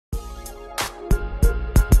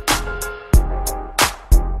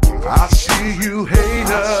I see you,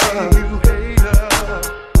 hater,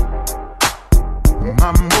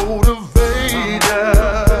 my motivator.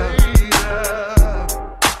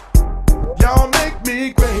 Y'all make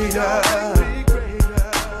me greater.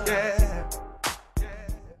 Yeah.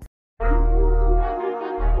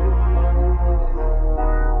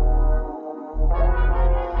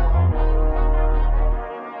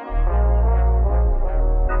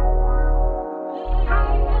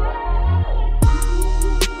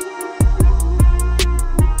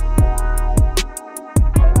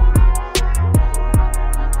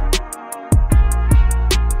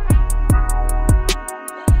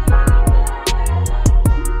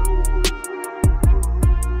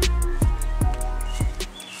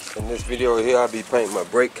 In this video here, I'll be painting my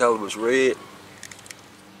brake calipers red,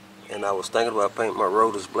 and I was thinking about painting my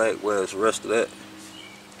rotors black. Where's the rest of that?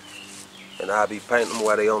 And I'll be painting them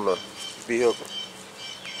while they on the vehicle.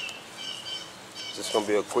 It's just gonna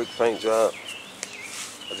be a quick paint job.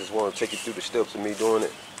 I just want to take you through the steps of me doing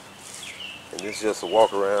it, and this is just a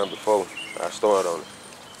walk around before I start on it.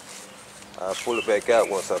 I'll pull it back out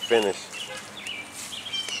once I finish.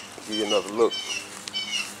 Give you another look.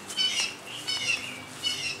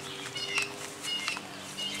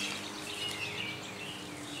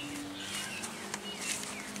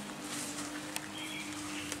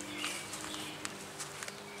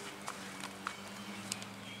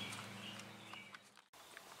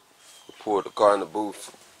 Pour the car in the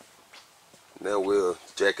booth. Now we'll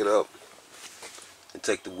jack it up and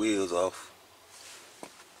take the wheels off.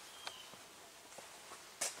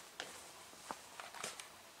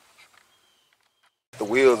 The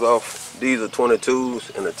wheels off. These are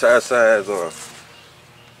 22s and the tire size are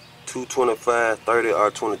 225, 30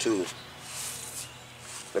 or 22s.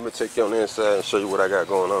 Let me take you on the inside and show you what I got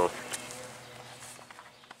going on.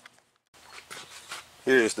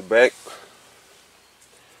 Here is the back.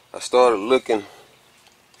 I started looking.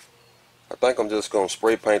 I think I'm just going to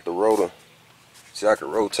spray paint the rotor so I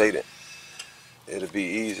can rotate it. It'll be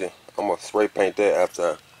easy. I'm going to spray paint that after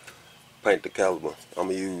I paint the caliper. I'm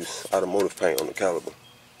going to use automotive paint on the caliper.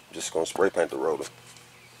 I'm just going to spray paint the rotor.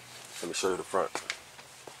 Let me show you the front.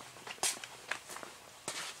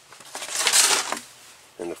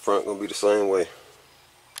 And the front going to be the same way.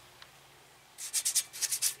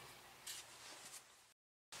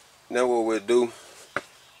 Now what we'll do,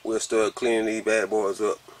 we'll start cleaning these bad boys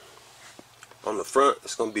up. On the front,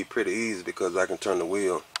 it's going to be pretty easy because I can turn the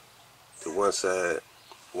wheel to one side.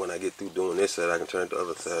 When I get through doing this side, I can turn it to the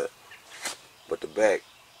other side. But the back,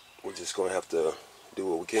 we're just going to have to do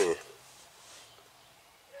what we can.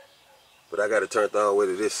 But I got to turn it all the way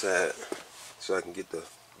to this side so I can get the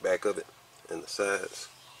back of it and the sides.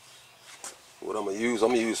 What I'm going to use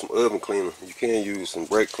some oven cleaner. You can use some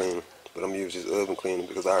brake cleaner, but I'm going to use this oven cleaner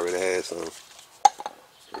because I already had some.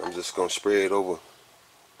 And I'm just going to spray it over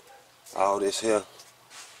all this here.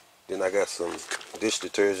 Then I got some dish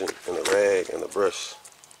detergent and a rag and a brush.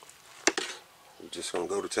 We're just going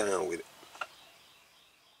to go to town with it.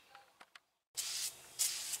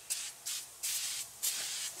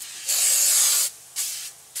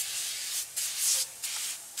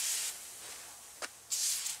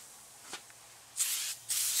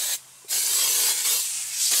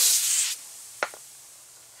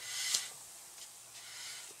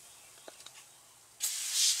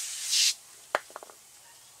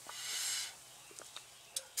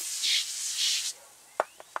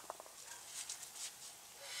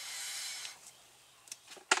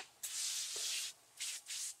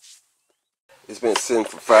 It's been sitting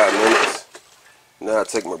for 5 minutes. Now I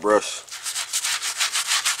take my brush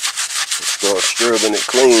and start scrubbing it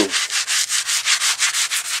clean.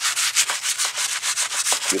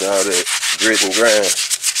 Get all that grit and grime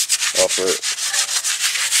off of it.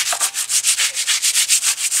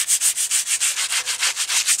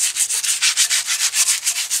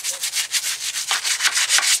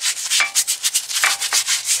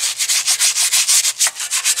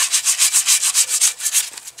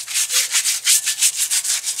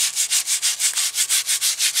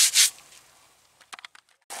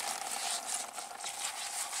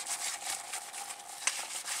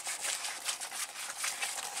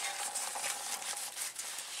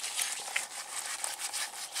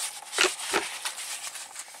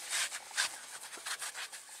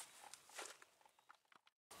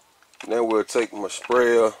 Now we'll take my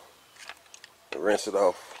sprayer and rinse it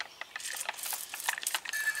off.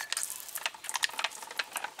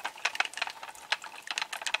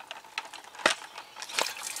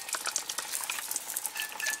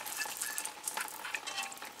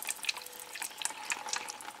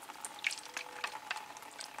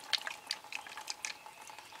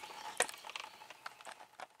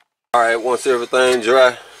 Alright, once everything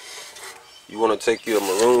dry, you want to take your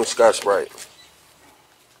maroon Scotch-Brite.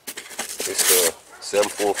 It's the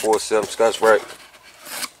 7447 Scotch-Brite.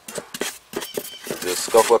 Just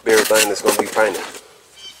scuff up everything that's going to be painted.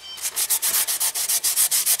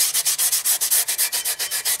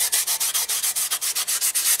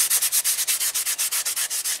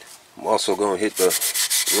 I'm also going to hit the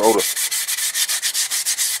rotor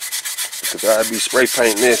because I'll be spray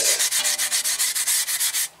painting this.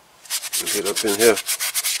 Hit up in here.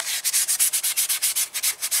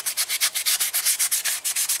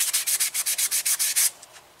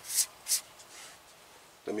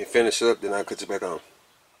 Let me finish up, then I'll cut you back on.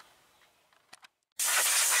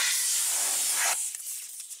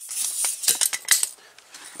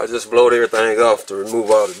 I just blowed everything off to remove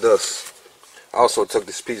all the dust. I also took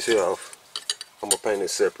this piece here off. I'm going to paint it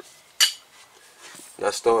separate. And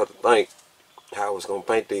I started to think how I was going to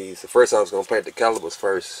paint these. At first I was going to paint the calipers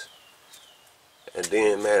first, and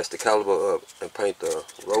then mask the caliper up and paint the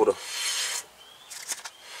rotor.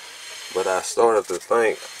 But I started to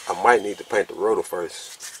think I might need to paint the rotor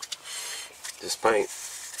first. Just paint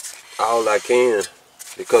all I can,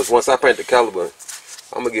 because once I paint the caliper,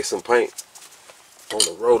 I'm going to get some paint on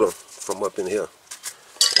the rotor from up in here.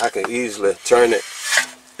 I can easily turn it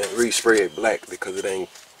and respray it black because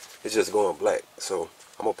it's just going black. So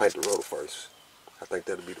I'm going to paint the rotor first. I think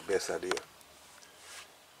that'll be the best idea.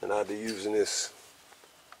 And I'll be using this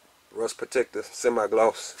rust protector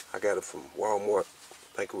semi-gloss. I got it from Walmart.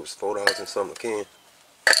 I think it was $4 and something a can.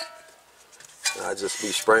 And I just be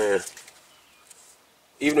spraying.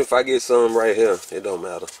 Even if I get some right here, it don't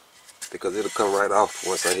matter, because it'll come right off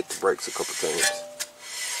once I hit the brakes a couple times.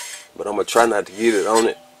 But I'm going to try not to get it on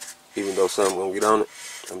it, even though some going to get on it.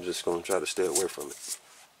 I'm just going to try to stay away from it.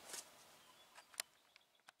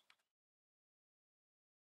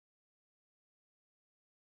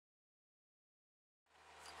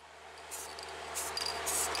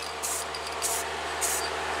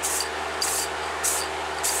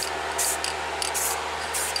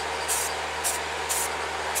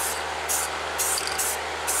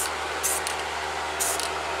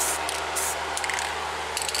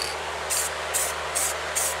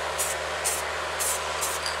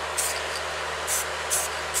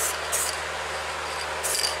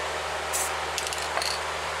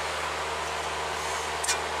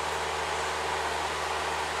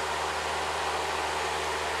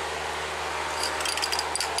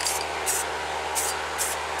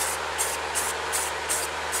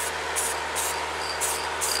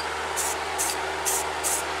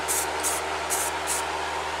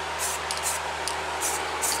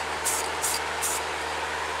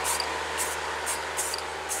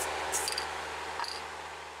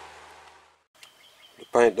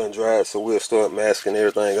 Paint done dried, so we'll start masking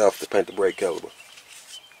everything off to paint the brake caliper.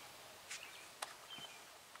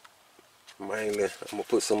 Mainly, I'm going to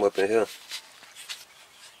put some up in here.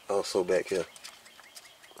 Also back here.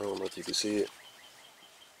 I don't know if you can see it.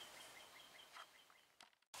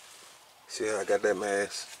 See how I got that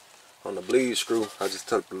mask? On the bleed screw, I just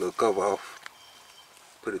took the little cover off.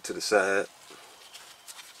 Put it to the side.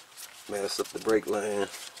 Mask up the brake line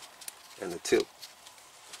and the tip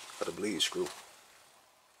of the bleed screw.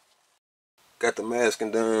 Got the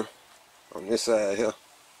masking done on this side here.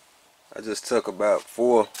 I just took about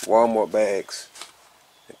 4 Walmart bags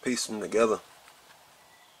and pieced them together.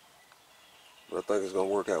 But I think it's going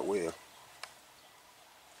to work out well.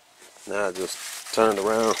 Now I just turn it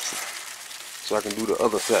around so I can do the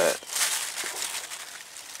other side.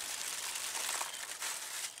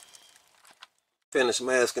 Finished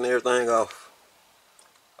masking everything off.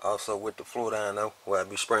 Also with the floor down though, where I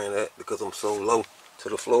be spraying that because I'm so low to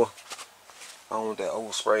the floor. I don't want that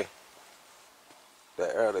overspray.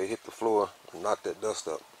 That air that hit the floor and knock that dust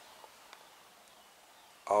up.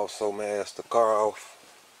 Also mask the car off,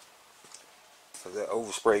 because that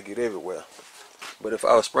overspray get everywhere. But if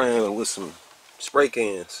I was spraying with some spray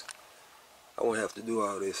cans, I wouldn't have to do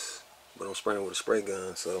all this. But I'm spraying with a spray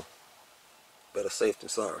gun, so better safe than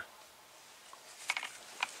sorry.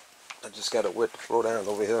 I just gotta wet the floor down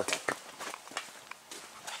over here.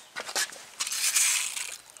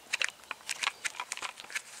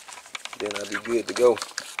 Then I'll be good to go.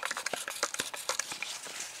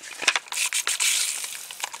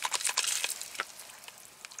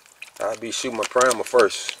 I'll be shooting my primer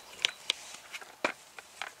first.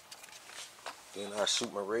 Then I'll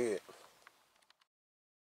shoot my red.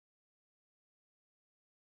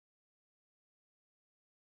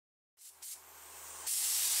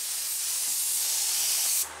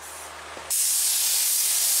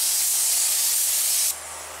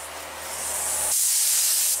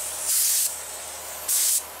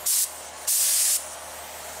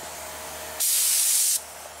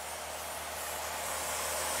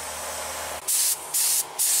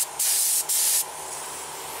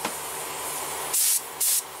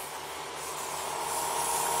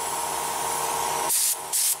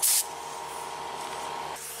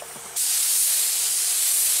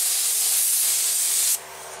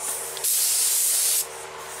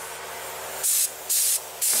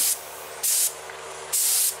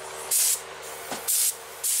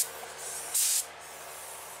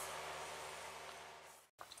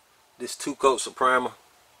 this 2 coats of primer.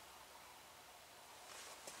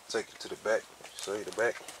 Take it to the back, show you the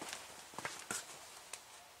back.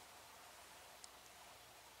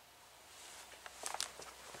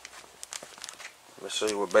 Let's show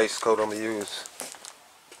you what base coat I'm gonna use.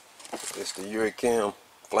 It's the SprayWayCustoms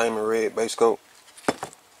Flaming Red base coat.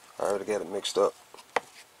 I already got it mixed up.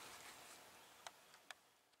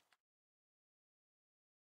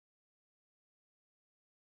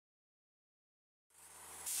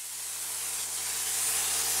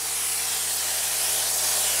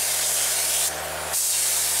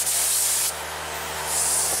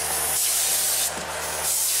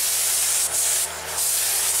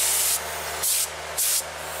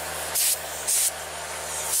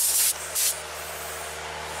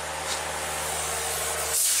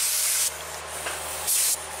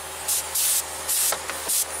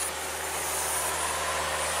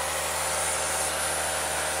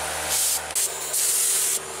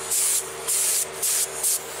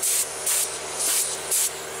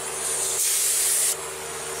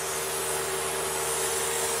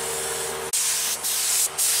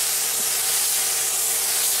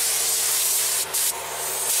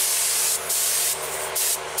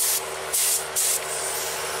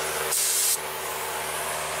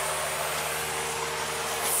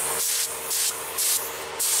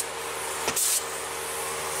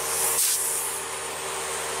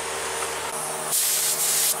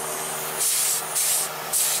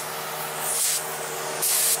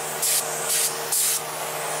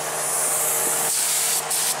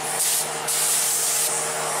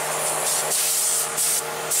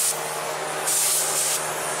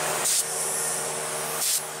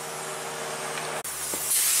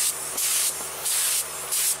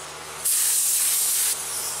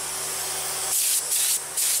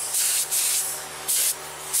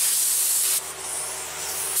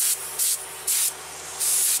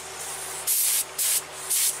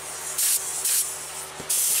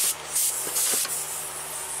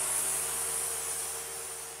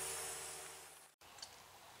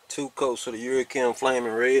 Two coats of the SprayWayCustoms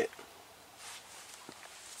Flaming Red.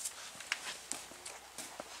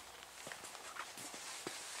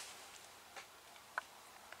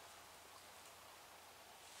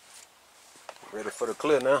 Ready for the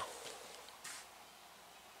clear now.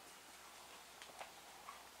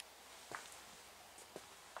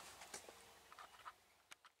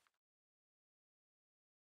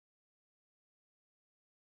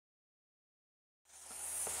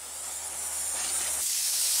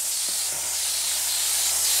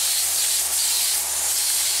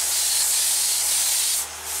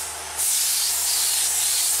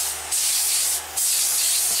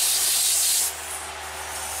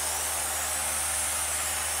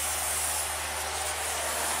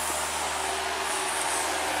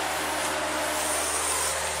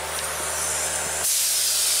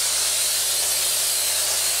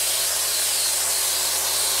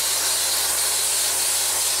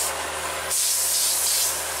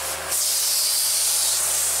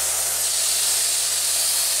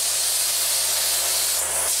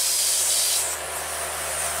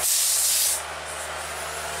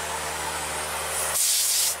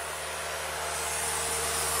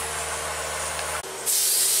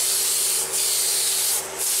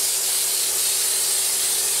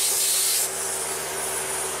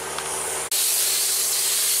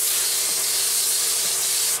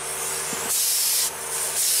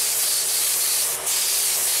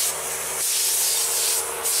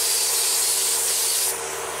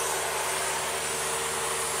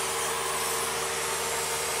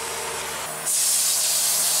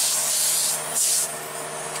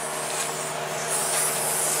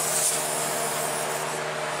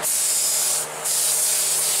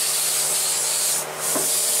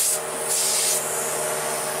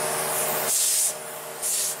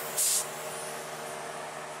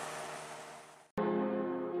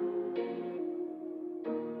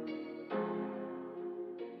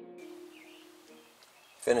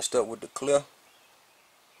 Finished up with the clear.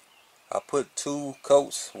 I put 2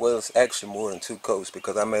 coats, well it's actually more than 2 coats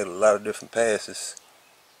because I made a lot of different passes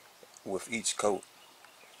with each coat.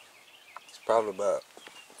 It's probably about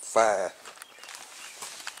 5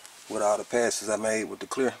 with all the passes I made with the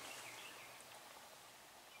clear.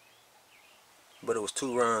 But it was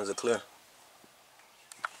 2 runs of clear.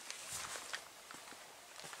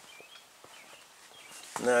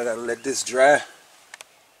 Now I gotta let this dry.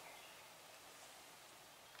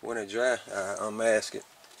 When it dry, I unmask it.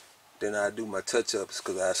 Then I do my touch-ups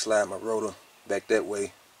because I slide my rotor back that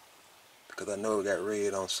way because I know it got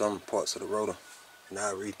red on some parts of the rotor. And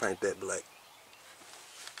I repaint that black.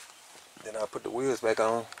 Then I put the wheels back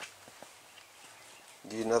on.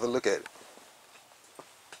 Give you another look at it.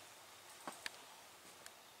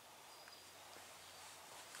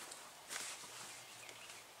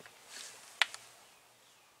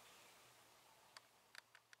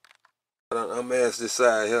 I unmasked this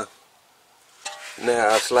side here. Now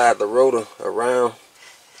I slide the rotor around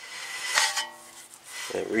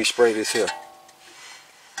and respray this here.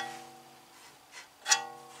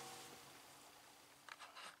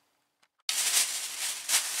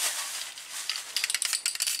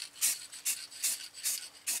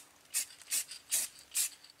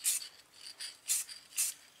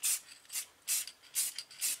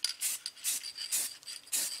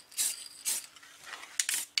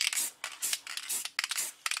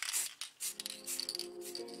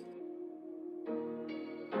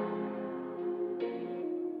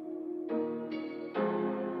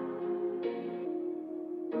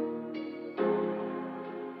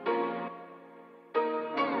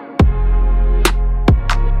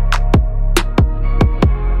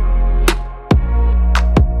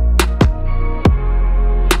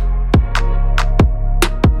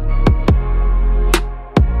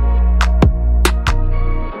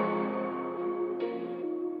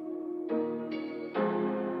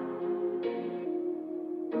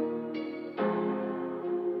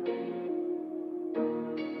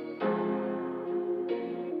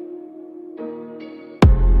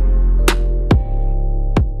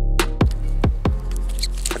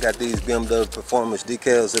 I got these BMW performance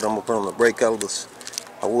decals that I'm gonna put on the brake calipers.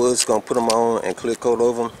 I was gonna put them on and clear coat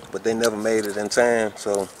over them, but they never made it in time,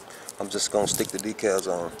 so I'm just gonna stick the decals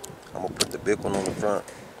on. I'm gonna put the big one on the front.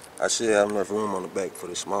 I should have enough room on the back for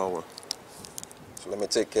the small one. So let me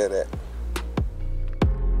take care of that.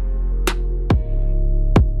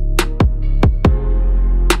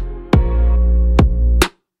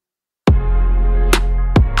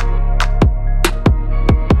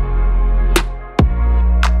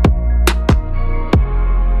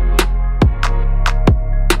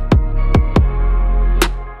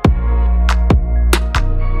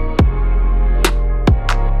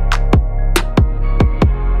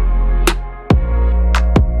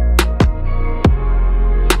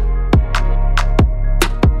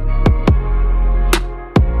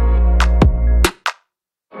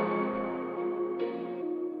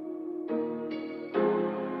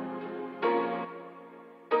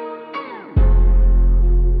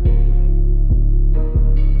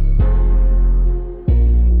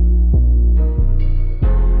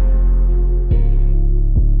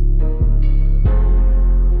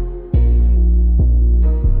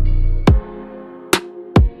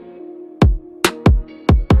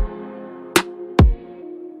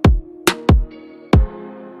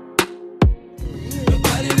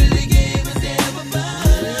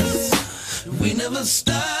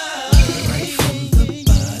 Start right from the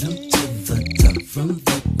bottom to the top, from